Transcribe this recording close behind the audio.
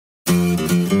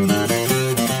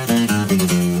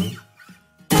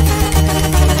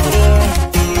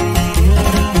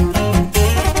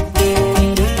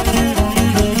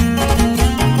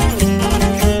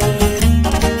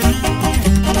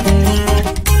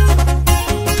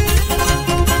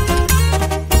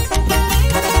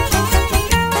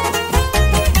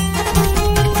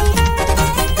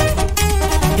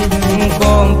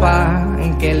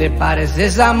parece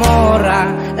esa morra,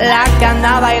 la que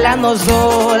anda bailando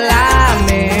sola.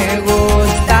 Me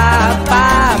gusta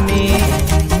pa' mí.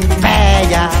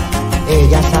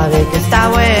 Ella sabe que está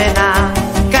buena,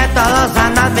 que todos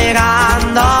andan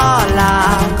mirándola,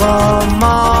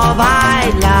 cómo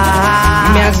baila.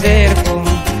 Me acerco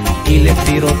y le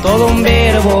tiro todo un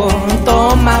verbo.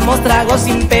 Tomamos tragos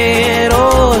sin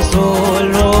pero,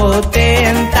 solo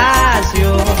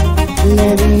tentación.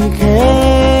 Le dije,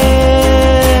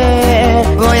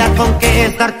 voy a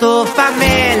conquistar tu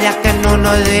familia, que en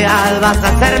unos días vas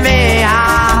a ser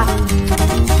mía.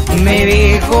 Me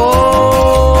dijo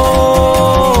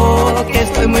que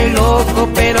estoy muy loco,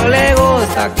 pero le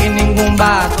gusta que ningún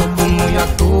vato como yo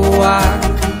actúa.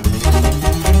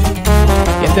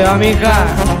 ¿Quién te va, mija?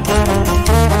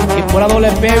 Y por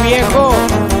doble P, viejo.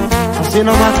 Así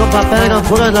nomás, compa Pedro,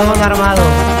 puro Eslabon Armado.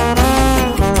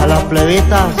 A las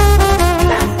plebitas.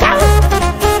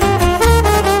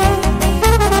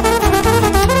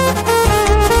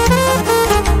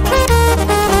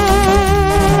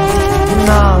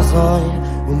 No soy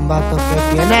un vato que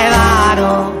tiene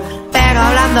varo, pero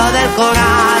hablando del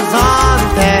corazón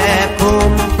te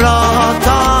cumplo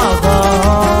todo.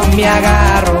 Me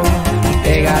agarro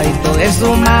pegadito de su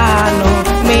mano,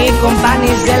 mi compa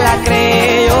ni se la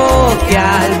creyó, que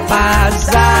al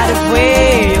pasar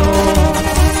fue yo.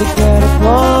 Su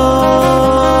cuerpo,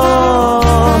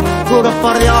 juro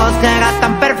por Dios que era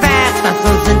tan perfecta,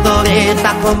 su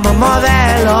cinturita como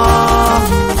modelo.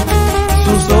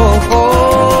 Sus ojos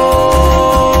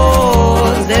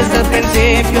desde el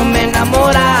principio me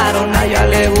enamoraron, a ella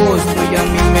le gusto y a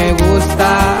mí me gusta.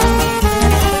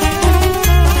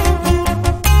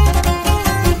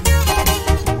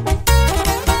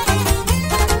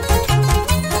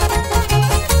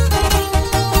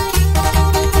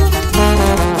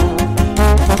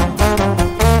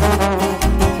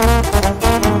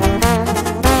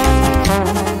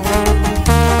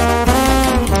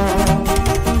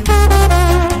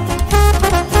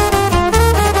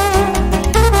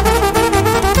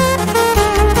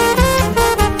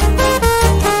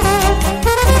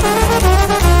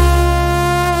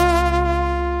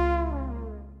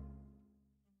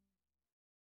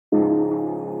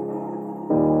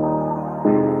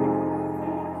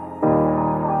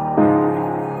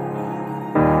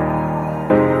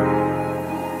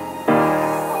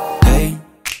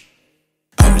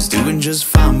 Just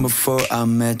fine before I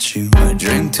met you. I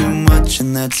drink too much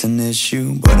and that's an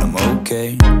issue, but I'm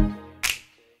okay.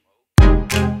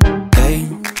 Hey,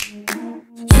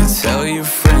 you tell your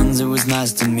friends it was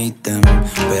nice to meet them,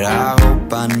 but I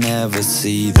hope I never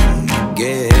see them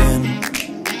again.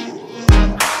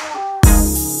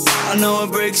 I know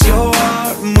it breaks your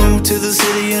heart. Moved to the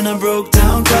city in a broke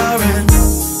down car and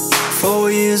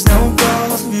 4 years no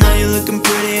calls. Now you're looking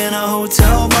pretty in a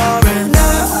hotel bar and I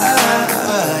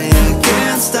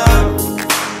can't stop.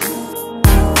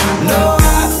 No,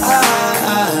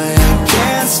 I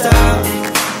can't stop.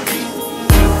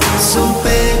 So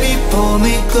baby, pull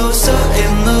me closer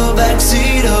in the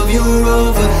backseat of your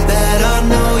Rover that I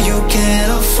know you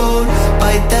can't afford.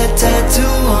 Bite that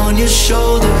tattoo on your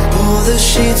shoulder. Pull the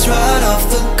sheets right off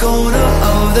the corner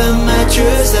of the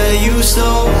mattress that you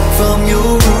stole from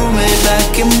your roommate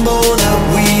back in Boulder.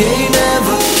 We ain't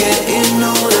ever getting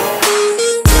older.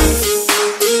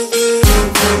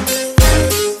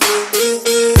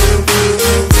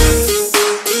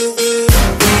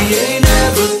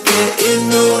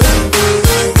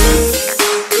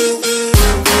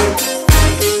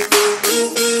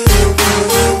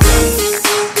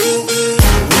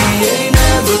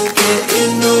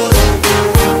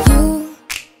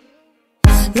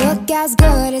 As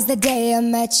good as the day I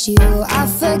met you, I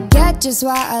forget just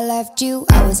why I left you.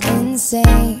 I was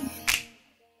insane.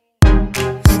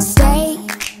 Stay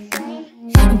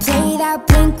and play that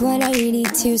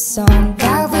Blink-182 song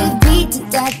that we beat to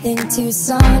death in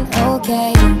Tucson.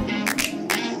 Okay,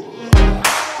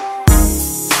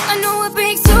 I know it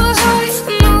breaks your heart.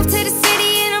 Moved to the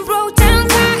city in a broke down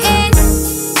car and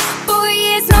 4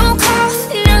 years no call.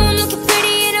 Now I'm looking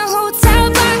pretty in a hotel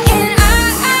bar and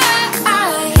I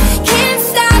can't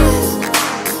stop.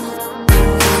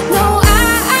 No, I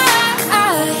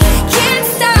can't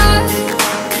stop.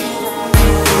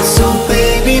 So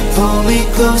baby, pull me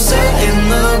closer in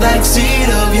the backseat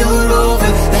of your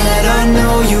Rover that I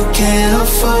know you can't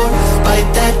afford.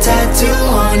 Bite that tattoo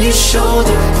on your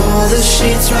shoulder. Pull the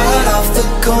sheets right off the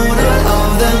corner of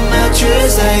the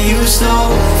mattress that you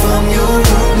stole from your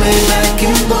roommate back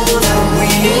in Boulder. We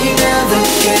ain't never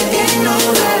getting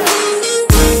older.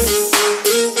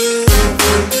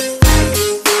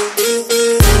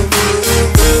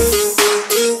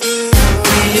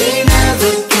 We ain't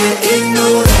never getting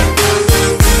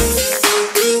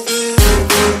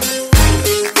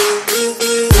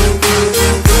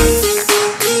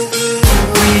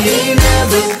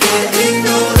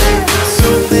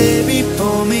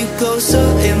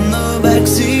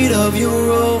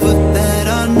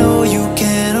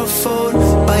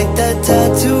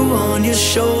your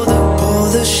shoulder. Pull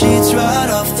the sheets right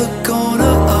off the corner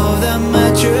of that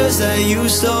mattress that you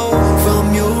stole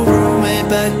from your roommate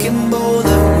back in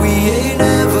Boulder. We ain't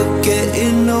ever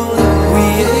getting older. We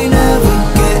ain't ever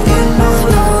getting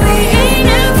older. We ain't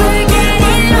ever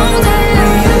getting older.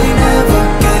 We ain't ever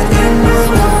getting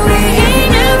older. We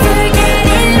ain't ever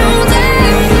getting older.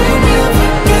 We ain't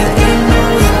ever getting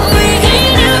older. We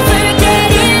ain't ever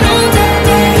getting older.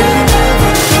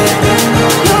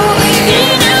 We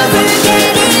ain't ever getting older. We ain't ever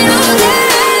getting older.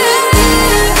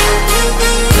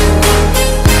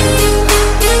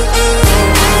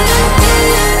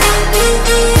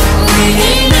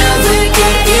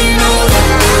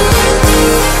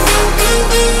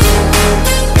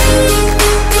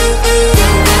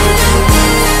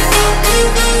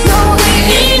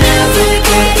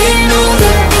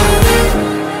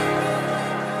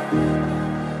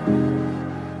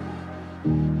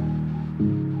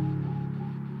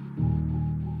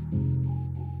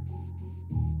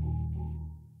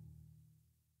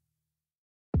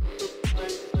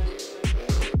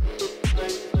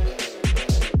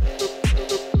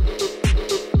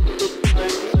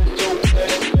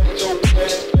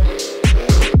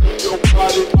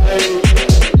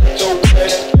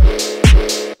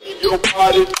 Your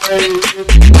body,